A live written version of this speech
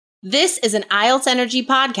This is an IELTS Energy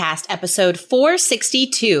Podcast, episode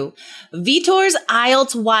 462, Vitor's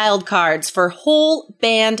IELTS Wildcards for Whole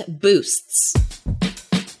Band Boosts.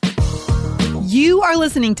 You are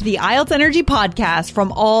listening to the IELTS Energy Podcast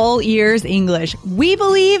from All Ears English. We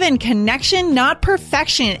believe in connection, not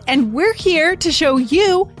perfection, and we're here to show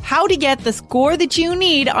you how to get the score that you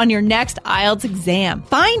need on your next IELTS exam.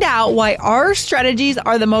 Find out why our strategies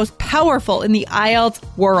are the most powerful in the IELTS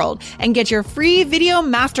world and get your free video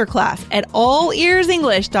masterclass at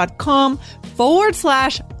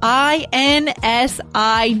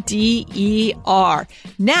allearsenglish.com/INSIDER.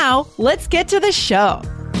 Now, let's get to the show.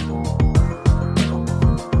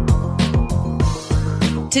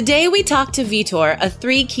 Today we talk to Vitor, a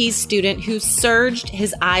 3 Keys student who surged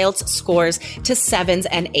his IELTS scores to 7s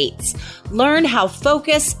and 8s. Learn how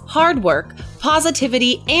focus, hard work,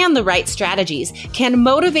 positivity, and the right strategies can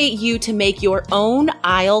motivate you to make your own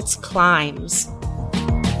IELTS climbs.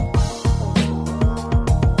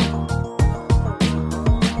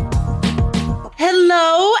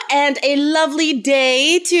 Hello and a lovely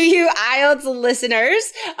day to you IELTS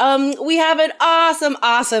listeners. We have an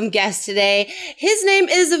awesome guest today. His name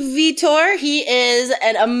is Vitor. He is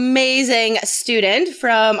an amazing student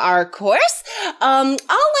from our course. I'll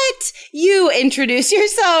let you introduce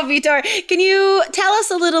yourself, Vitor. Can you tell us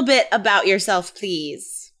a little bit about yourself,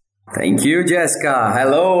 please? Thank you, Jessica.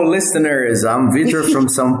 Hello, listeners. I'm Vitor from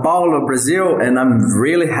São Paulo, Brazil, and I'm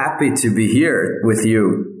really happy to be here with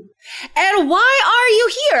you. And why are you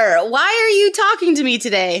here? Why are you talking to me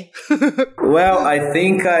today? Well, I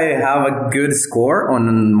think I have a good score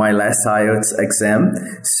on my last IELTS exam,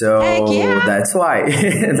 so that's why.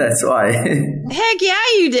 That's why. Heck yeah,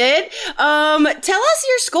 you did. Tell us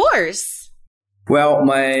your scores. Well,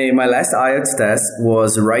 my last IELTS test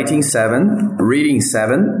was writing 7, reading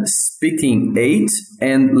 7, speaking 8,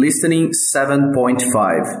 and listening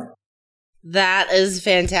 7.5. That is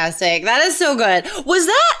fantastic. That is so good. Was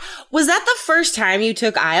that the first time you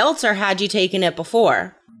took IELTS, or had you taken it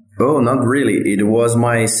before? Oh, not really. It was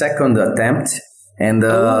my second attempt. And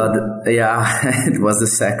it was the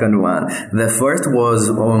second one. The first was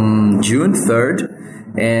on June 3rd.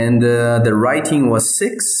 And the writing was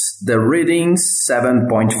 6, the reading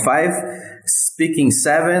 7.5, speaking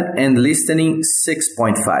 7, and listening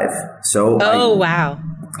 6.5. So wow.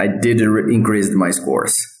 I did increase my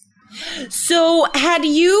scores. So had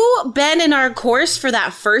you been in our course for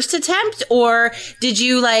that first attempt, or did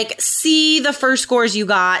you see the first scores you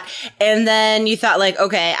got and then you thought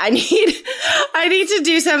okay, I need to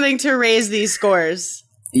do something to raise these scores?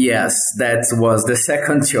 Yes, that was the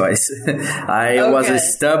second choice. I was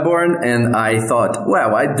stubborn and I thought,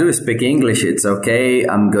 well, I do speak English. It's okay.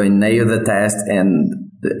 I'm going to nail the test, and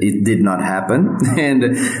it did not happen.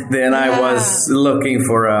 And then I was looking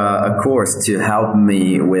for a course to help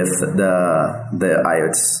me with the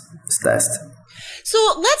IELTS test. So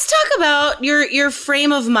let's talk about your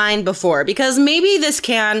frame of mind before, because maybe this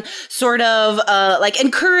can sort of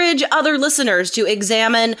encourage other listeners to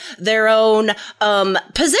examine their own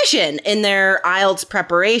position in their IELTS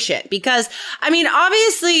preparation. Because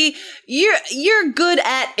obviously you're good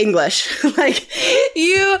at English.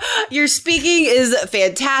 Your speaking is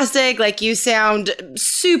fantastic. You sound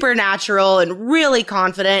super natural and really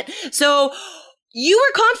confident. So you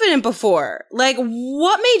were confident before.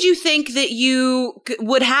 What made you think that you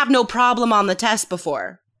would have no problem on the test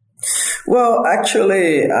before? Well,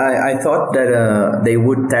 actually, I thought that they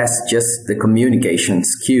would test just the communication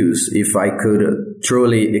skills if I could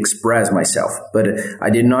truly express myself. But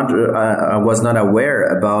I was not aware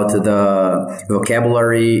about the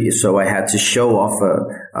vocabulary, so I had to show off a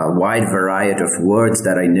wide variety of words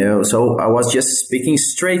that I know. So I was just speaking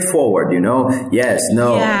straightforward, yes,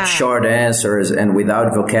 no, short answers, and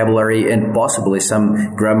without vocabulary and possibly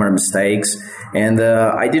some grammar mistakes. And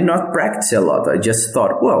I did not practice a lot. I just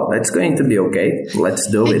thought, well, it's going to be okay. Let's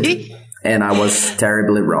do it. And I was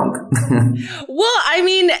terribly wrong. Well,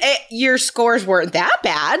 your scores weren't that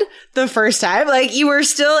bad the first time. You were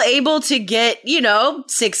still able to get,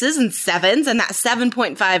 6s and 7s, and that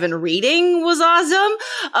 7.5 in reading was awesome.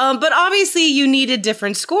 But obviously you needed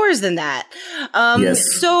different scores than that.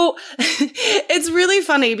 Yes. So it's really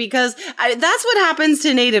funny because that's what happens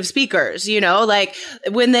to native speakers,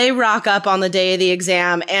 when they rock up on the day of the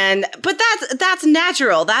exam. But that's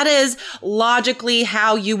natural. That is logically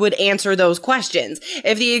how you would answer those questions.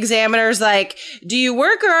 If the examiner's like, do you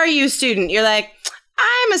work or are you a student? You're like,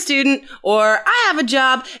 I'm a student, or I have a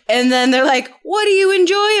job. And then they're like, what do you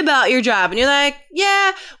enjoy about your job? And you're like,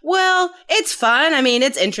 yeah, well, it's fun.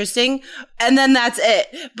 It's interesting. And then that's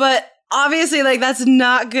it. But obviously, that's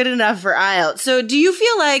not good enough for IELTS. So do you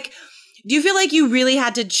feel like do you feel like you really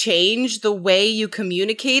had to change the way you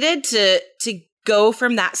communicated to go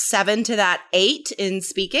from that 7 to that 8 in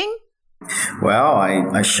speaking? Well,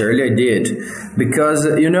 I surely did, because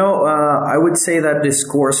I would say that this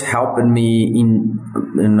course helped me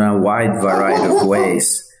in a wide variety of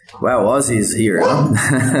ways. Well, Ozzy is here. Huh?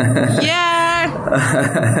 Yeah.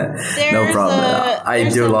 No problem. I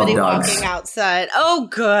do love dogs. Walking outside. Oh,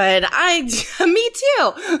 good. Me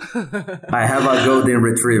too. I have a golden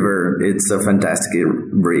retriever. It's a fantastic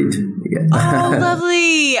breed. Yeah. Oh,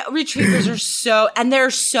 lovely. Retrievers are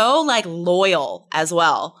they're so like loyal as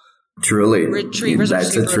well. Truly. Retrievers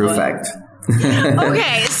That's a true fact.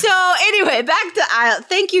 Okay, so anyway, back to Isle.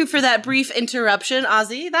 Thank you for that brief interruption,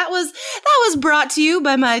 Ozzy. That was brought to you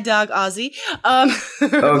by my dog Ozzy.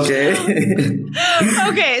 Okay.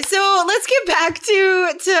 Okay, so let's get back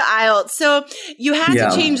to IELTS. So you had to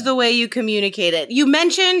change the way you communicated. You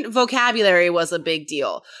mentioned vocabulary was a big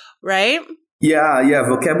deal, right? Yeah,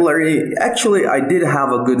 vocabulary. Actually, I did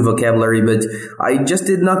have a good vocabulary, but I just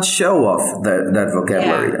did not show off that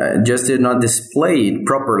vocabulary. Yeah. I just did not display it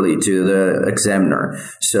properly to the examiner.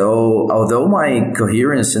 So, although my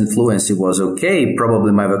coherence and fluency was okay,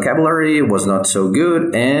 probably my vocabulary was not so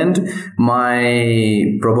good, and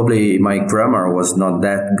my grammar was not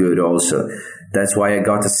that good also. That's why I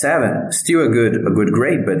got a 7. Still a good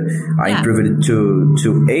grade, but I improved it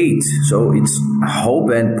to 8. So it's a whole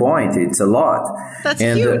band point. It's a lot. That's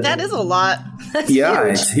huge. That is a lot. That's huge.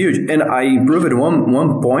 It's huge. And I improved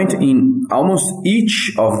one point in almost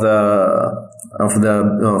each of the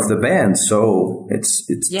bands. So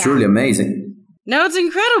it's truly amazing. No, it's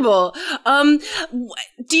incredible.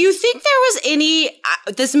 Do you think there was any,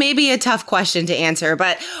 this may be a tough question to answer,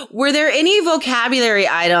 but were there any vocabulary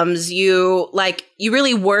items you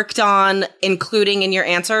really worked on including in your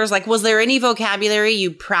answers? Like, was there any vocabulary you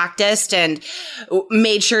practiced and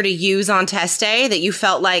made sure to use on test day that you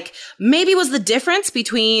felt like maybe was the difference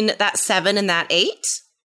between that 7 and that 8?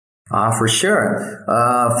 For sure.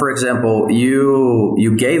 For example,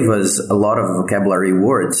 you gave us a lot of vocabulary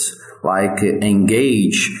words, like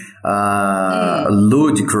engage,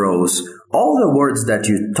 ludicrous, all the words that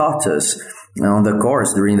you taught us on the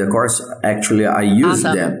course, during the course. Actually, I used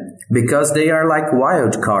them because they are like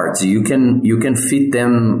wild cards. You can fit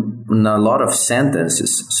them in a lot of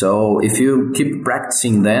sentences. So if you keep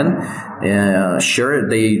practicing them, sure,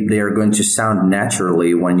 they are going to sound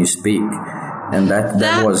naturally when you speak. And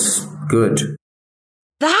that was good.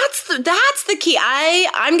 That's the key.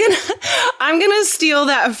 I'm gonna steal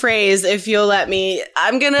that phrase if you'll let me.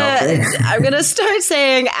 I'm gonna start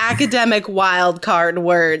saying academic wild card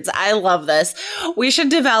words. I love this. We should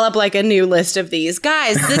develop like a new list of these.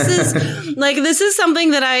 Guys, this is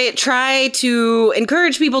something that I try to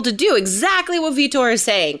encourage people to do. Exactly what Vitor is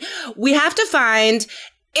saying. We have to find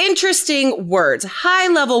interesting words, high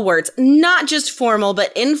level words, not just formal,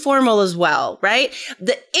 but informal as well, right?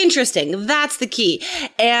 The interesting, that's the key.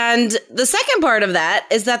 And the second part of that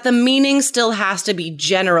is that the meaning still has to be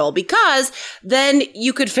general, because then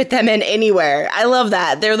you could fit them in anywhere. I love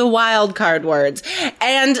that. They're the wild card words.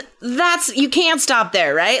 And you can't stop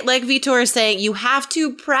there, right? Like Vitor is saying, you have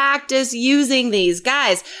to practice using these.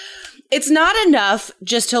 Guys, it's not enough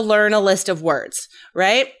just to learn a list of words,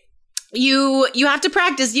 right? You have to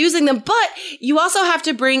practice using them, but you also have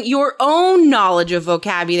to bring your own knowledge of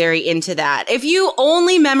vocabulary into that. If you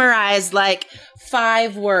only memorize like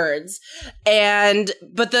 5 words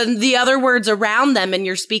but then the other words around them in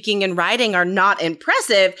your speaking and writing are not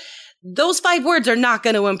impressive, those 5 words are not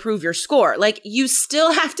going to improve your score. Like, you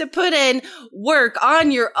still have to put in work on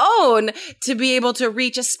your own to be able to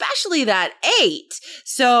reach, especially that 8.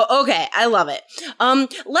 So, okay, I love it.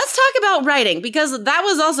 Let's talk about writing, because that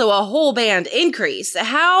was also a whole band increase.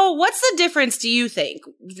 What's the difference, do you think?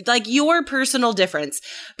 Like, your personal difference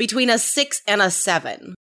between a 6 and a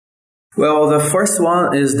 7? Well, the first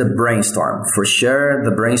one is the brainstorm. For sure,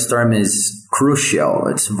 the brainstorm is crucial.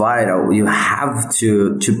 It's vital. You have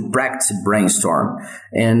to practice brainstorm,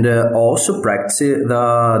 and also practice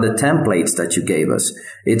the templates that you gave us.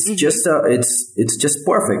 It's just it's just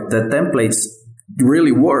perfect. The templates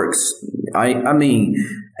really works. I mean,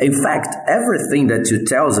 in fact, everything that you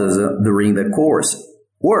tells us during the course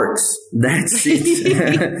works. That's it.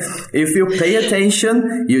 If you pay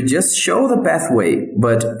attention, you just show the pathway.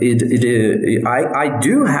 But I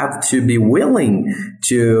do have to be willing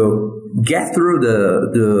to get through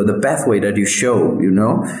the pathway that you show, you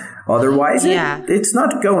know? Otherwise, it's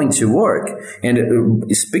not going to work. And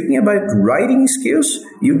speaking about writing skills,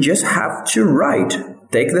 you just have to write.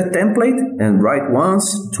 Take the template and write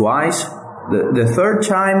once, twice, The third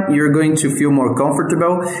time, you're going to feel more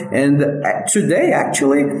comfortable. And today,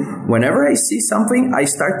 actually, whenever I see something, I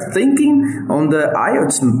start thinking on the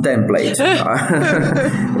IELTS template.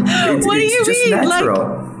 What do you just mean?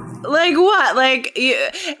 natural. Like what? Like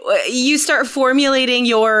you start formulating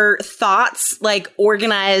your thoughts, like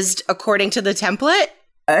organized according to the template?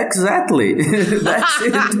 Exactly. That's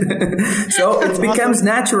it. So it becomes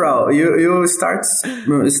natural. You start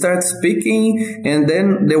speaking, and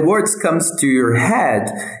then the words comes to your head,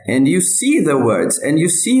 and you see the words, and you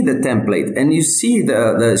see the template, and you see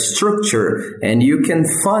the structure, and you can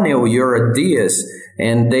funnel your ideas,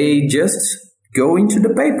 and they just go into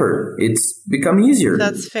the paper. It's become easier.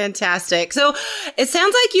 That's fantastic. So it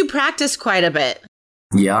sounds like you practice quite a bit.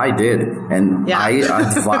 Yeah, I did. And yeah.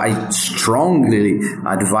 I strongly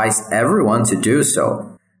advise everyone to do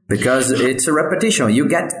so, because it's a repetition. You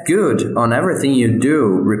get good on everything you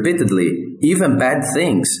do repeatedly, even bad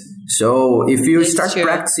things. So if you start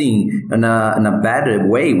practicing in a bad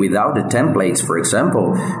way without the templates, for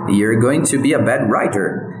example, you're going to be a bad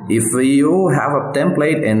writer. If you have a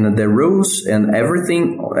template and the rules and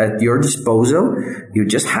everything at your disposal, you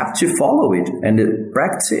just have to follow it and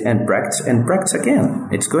practice it and practice and practice again.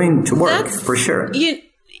 It's going to work for sure.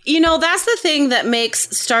 You know, that's the thing that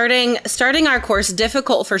makes starting our course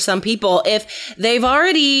difficult for some people. If they've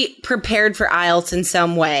already prepared for IELTS in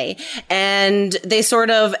some way and they sort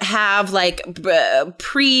of have like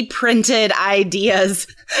pre-printed ideas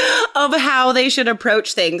of how they should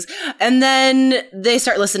approach things, and then they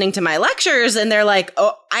start listening to my lectures and they're like,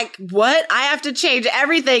 oh, I have to change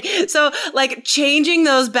everything. So like changing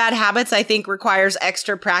those bad habits, I think requires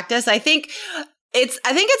extra practice. I think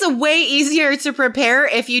it's a way easier to prepare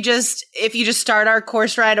if you just start our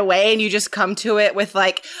course right away and you just come to it with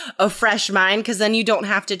like a fresh mind, because then you don't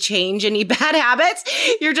have to change any bad habits.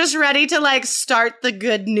 You're just ready to like start the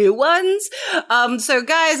good new ones. So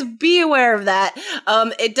guys, be aware of that.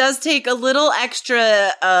 It does take a little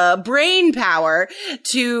extra brain power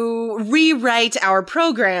to rewrite our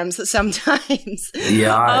programs sometimes.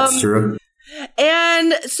 Yeah, it's true.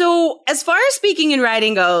 And so as far as speaking and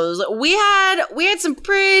writing goes, we had some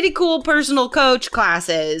pretty cool personal coach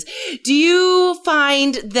classes. Do you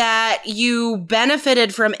find that you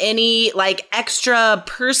benefited from any like extra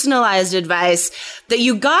personalized advice that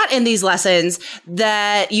you got in these lessons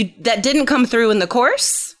that didn't come through in the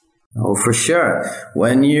course? Oh, for sure.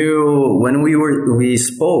 When we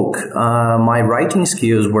spoke, my writing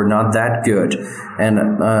skills were not that good,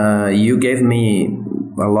 and you gave me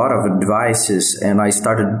a lot of advices, and I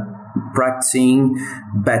started practicing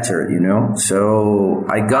better, so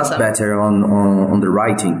I got better on the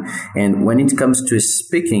writing. And when it comes to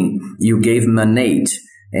speaking, you gave me an 8,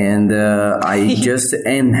 and I just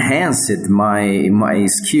enhanced my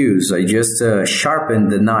skills. I just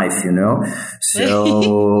sharpened the knife,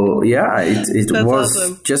 so yeah, it was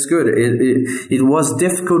awesome. Just good. It was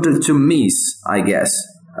difficult to miss, I guess.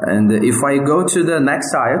 And if I go to the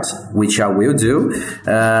next IELTS, which I will do,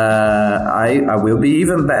 I will be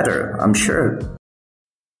even better, I'm sure.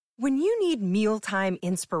 When you need mealtime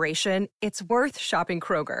inspiration, it's worth shopping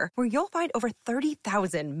Kroger, where you'll find over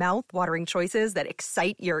 30,000 mouth-watering choices that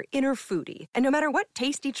excite your inner foodie. And no matter what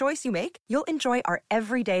tasty choice you make, you'll enjoy our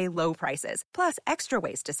everyday low prices, plus extra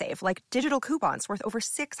ways to save, like digital coupons worth over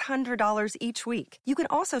 $600 each week. You can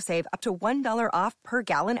also save up to $1 off per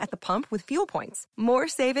gallon at the pump with fuel points. More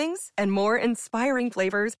savings and more inspiring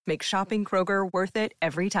flavors make shopping Kroger worth it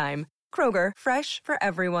every time. Kroger, fresh for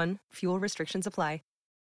everyone. Fuel restrictions apply.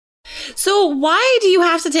 So why do you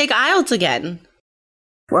have to take IELTS again?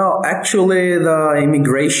 Well, actually, the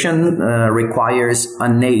immigration requires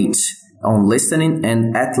an 8 on listening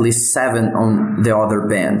and at least 7 on the other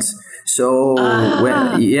bands. So, the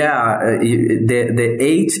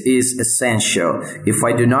 8 is essential. If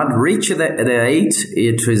I do not reach the 8,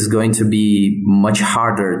 it is going to be much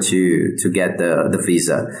harder to get the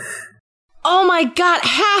visa. Oh my God,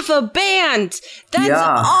 half a band! That's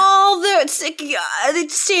all that's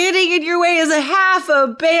standing in your way is a half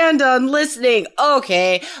a band on listening.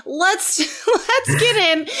 Okay, let's get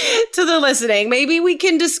into the listening. Maybe we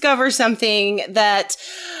can discover something that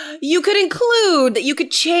you could include, that you could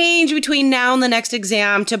change between now and the next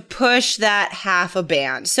exam to push that half a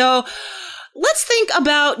band. So let's think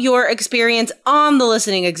about your experience on the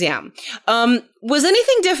listening exam. Was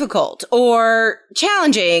anything difficult or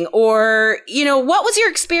challenging, or, what was your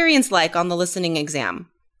experience like on the listening exam?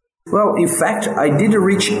 Well, in fact, I did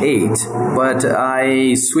reach 8, but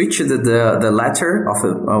I switched the letter of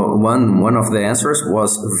one of the answers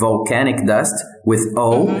was volcanic dust with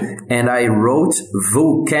O, and I wrote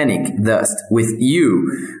volcanic dust with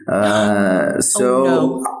U.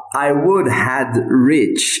 I would had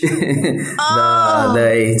reached the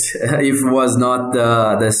 8 if it was not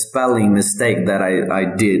the spelling mistake that I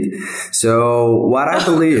did. So what I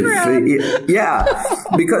believe,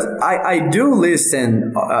 because I do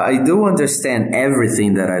listen, I do understand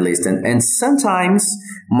everything that I listen, and sometimes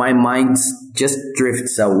my mind just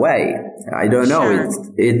drifts away. I don't know. Sure.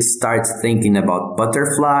 It starts thinking about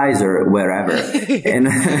butterflies or wherever, and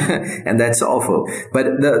and that's awful.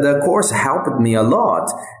 But the course helped me a lot.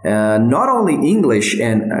 Not only English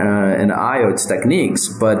and IELTS techniques,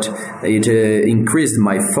 but it increased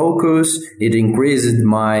my focus. It increased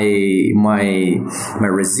my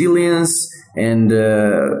resilience. And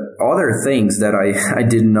other things that I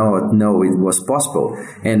did not know it was possible.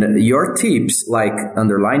 And your tips, like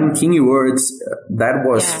underlining keywords, that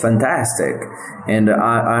was fantastic. And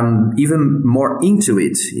I'm even more into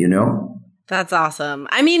it, you know? That's awesome.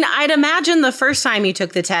 I mean, I'd imagine the first time you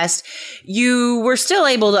took the test, you were still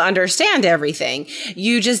able to understand everything.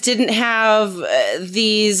 You just didn't have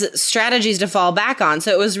these strategies to fall back on.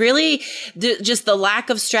 So it was really just the lack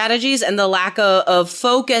of strategies and the lack of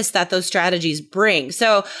focus that those strategies bring.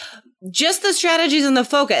 So just the strategies and the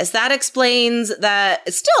focus, that explains that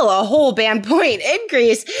it's still a whole band point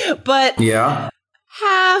increase, but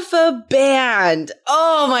half a band.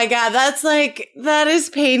 Oh my God. That is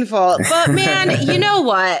painful. But man, you know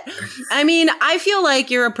what? I mean, I feel like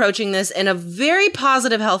you're approaching this in a very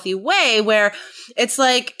positive, healthy way where it's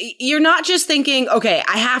like, you're not just thinking, okay,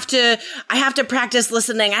 I have to practice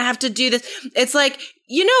listening. I have to do this. It's like,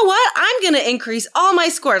 you know what? I'm going to increase all my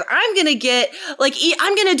scores. I'm going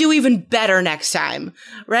to do even better next time.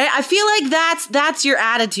 Right? I feel like that's your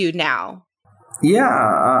attitude now. Yeah,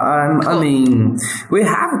 I mean, we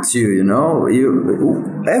have to, you know,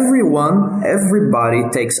 everybody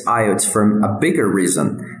takes IELTS for a bigger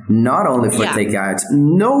reason. Not only for taking IELTS.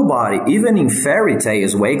 Nobody, even in fairy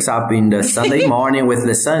tales, wakes up in the Sunday morning with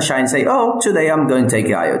the sunshine and say, oh, today I'm going to take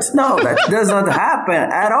IELTS. No, that does not happen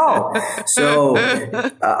at all. So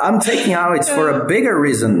I'm taking IELTS for a bigger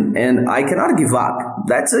reason and I cannot give up.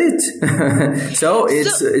 That's it. So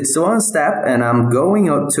it's one step and I'm going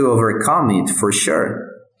to overcome it for sure.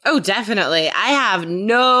 Oh, definitely. I have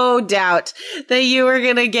no doubt that you are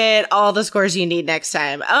going to get all the scores you need next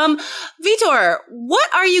time. Vitor,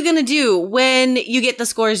 what are you going to do when you get the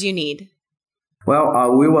scores you need? Well, I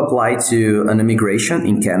will apply to an immigration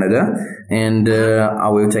in Canada and I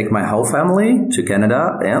will take my whole family to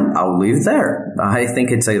Canada and I'll live there. I think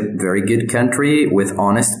it's a very good country with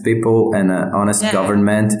honest people and an honest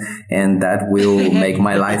government, and that will make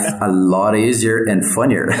my life a lot easier and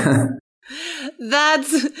funnier.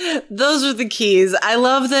 Those are the keys. I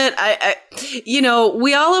love that.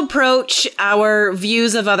 We all approach our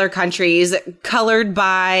views of other countries colored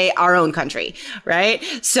by our own country, right?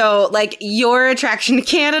 So like your attraction to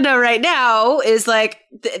Canada right now is like,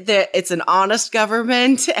 it's an honest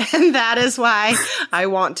government and that is why I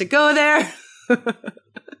want to go there.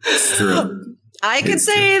 It's true. I could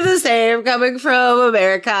say the same coming from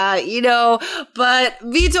America, but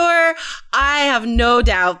Vitor, I have no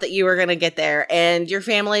doubt that you are going to get there and your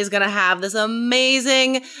family is going to have this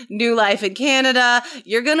amazing new life in Canada.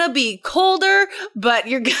 You're going to be colder, but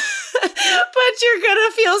you're going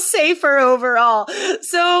to feel safer overall.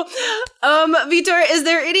 So, Vitor, is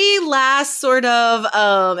there any last sort of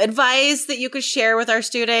advice that you could share with our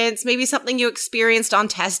students? Maybe something you experienced on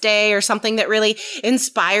test day or something that really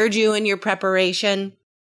inspired you in your preparation?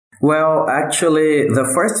 Well, actually, the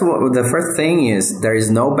first thing is there is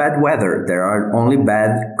no bad weather. There are only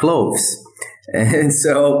bad clothes. And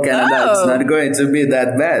so Canada is not going to be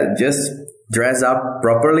that bad. Just dress up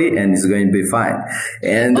properly and it's going to be fine.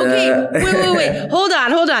 And okay, wait. Hold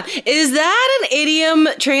on. Is that an idiom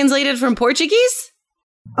translated from Portuguese?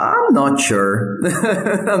 I'm not sure.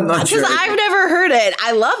 Because I've never heard it.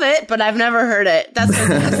 I love it, but I've never heard it. That's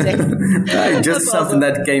fantastic. Just something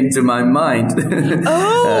that came to my mind.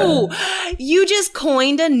 You just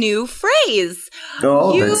coined a new phrase.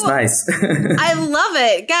 Oh, that's nice. I love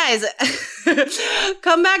it. Guys,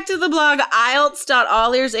 come back to the blog,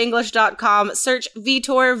 IELTS.allearsenglish.com. Search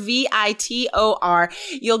Vitor, Vitor.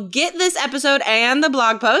 You'll get this episode and the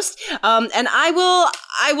blog post. And I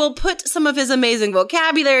will put some of his amazing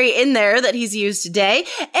vocabulary in there that he's used today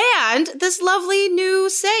and this lovely new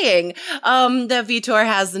saying that Vitor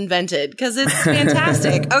has invented because it's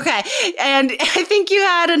fantastic. Okay. And I think you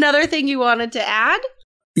had another thing you wanted to add?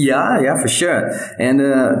 Yeah, for sure. And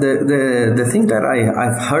the thing that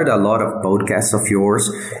I've heard a lot of podcasts of yours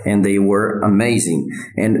and they were amazing.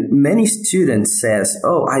 And many students says,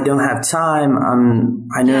 "Oh, I don't have time.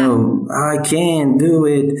 I know I can't do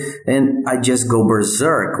it." And I just go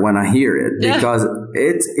berserk when I hear it because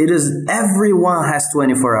it is, everyone has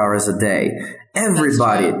 24 hours a day.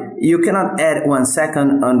 Everybody. You cannot add 1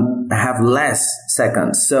 second and have less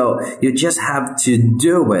seconds. So you just have to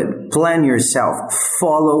do it. Plan yourself.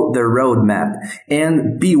 Follow the roadmap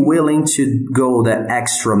and be willing to go the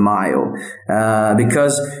extra mile.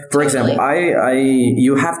 Because, for example,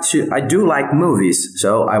 I do like movies.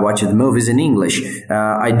 So I watch the movies in English.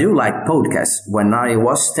 I do like podcasts. When I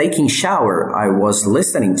was taking shower, I was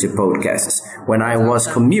listening to podcasts. When I was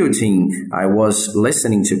commuting, I was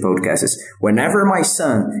listening to podcasts. Whenever my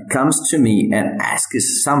son comes to me and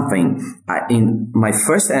asks something, in my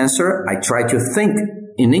first answer, I try to think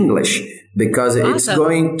in English because it's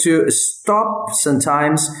going to stop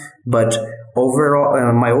sometimes, but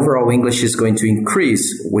overall, my overall English is going to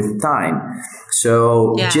increase with time.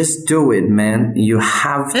 So just do it, man. You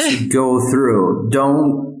have to go through.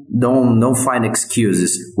 Don't find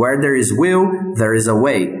excuses. Where there is will, there is a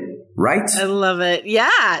way. Right? I love it.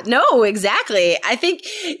 Yeah, no, exactly. I think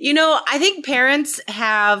parents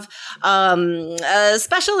have a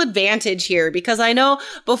special advantage here because I know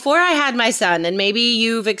before I had my son, and maybe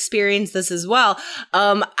you've experienced this as well,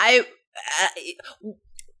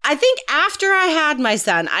 I think after I had my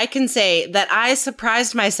son, I can say that I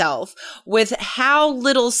surprised myself with how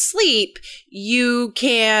little sleep you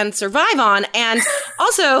can survive on and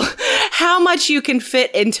also how much you can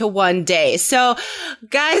fit into one day. So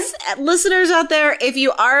guys, listeners out there, if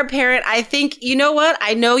you are a parent, I think, you know what?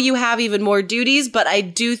 I know you have even more duties, but I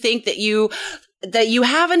do think that you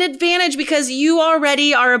have an advantage because you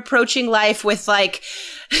already are approaching life with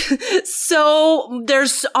so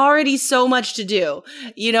there's already so much to do,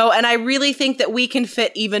 and I really think that we can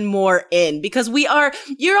fit even more in because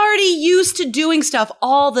you're already used to doing stuff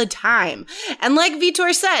all the time. And like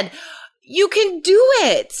Vitor said, you can do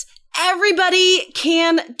it. Everybody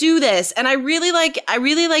can do this. And I really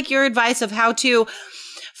like your advice of how to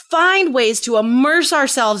find ways to immerse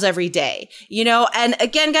ourselves every day, and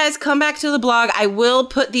again, guys, come back to the blog. I will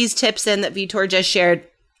put these tips in that Vitor just shared.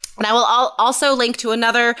 And I will also link to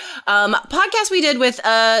another podcast we did with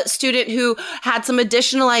a student who had some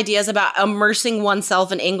additional ideas about immersing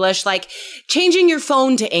oneself in English, like changing your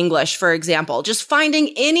phone to English, for example, just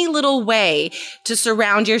finding any little way to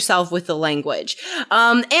surround yourself with the language.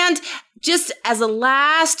 And just as a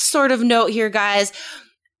last sort of note here, guys,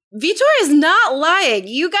 Vitor is not lying.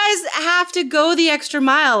 You guys have to go the extra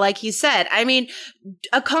mile, like he said. I mean,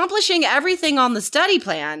 accomplishing everything on the study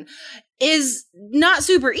plan is not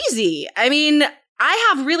super easy. I mean,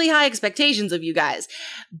 I have really high expectations of you guys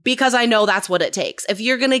because I know that's what it takes. If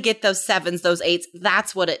you're going to get those 7s, those 8s,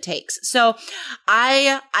 that's what it takes. So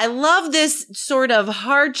I love this sort of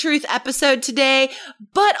hard truth episode today,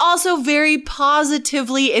 but also very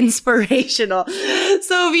positively inspirational.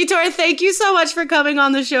 So Vitor, thank you so much for coming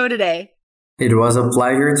on the show today. It was a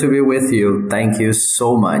pleasure to be with you. Thank you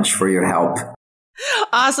so much for your help.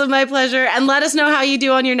 Awesome. My pleasure. And let us know how you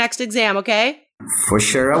do on your next exam, okay? For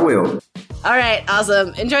sure I will. All right.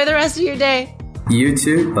 Awesome. Enjoy the rest of your day. You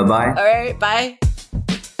too. Bye-bye. All right. Bye.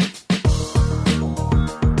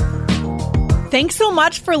 Thanks so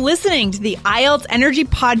much for listening to the IELTS Energy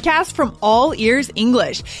Podcast from All Ears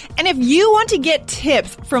English. And if you want to get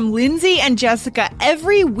tips from Lindsay and Jessica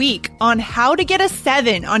every week on how to get a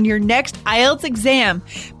 7 on your next IELTS exam,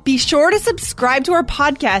 be sure to subscribe to our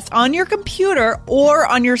podcast on your computer or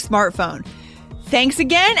on your smartphone. Thanks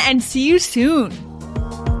again and see you soon.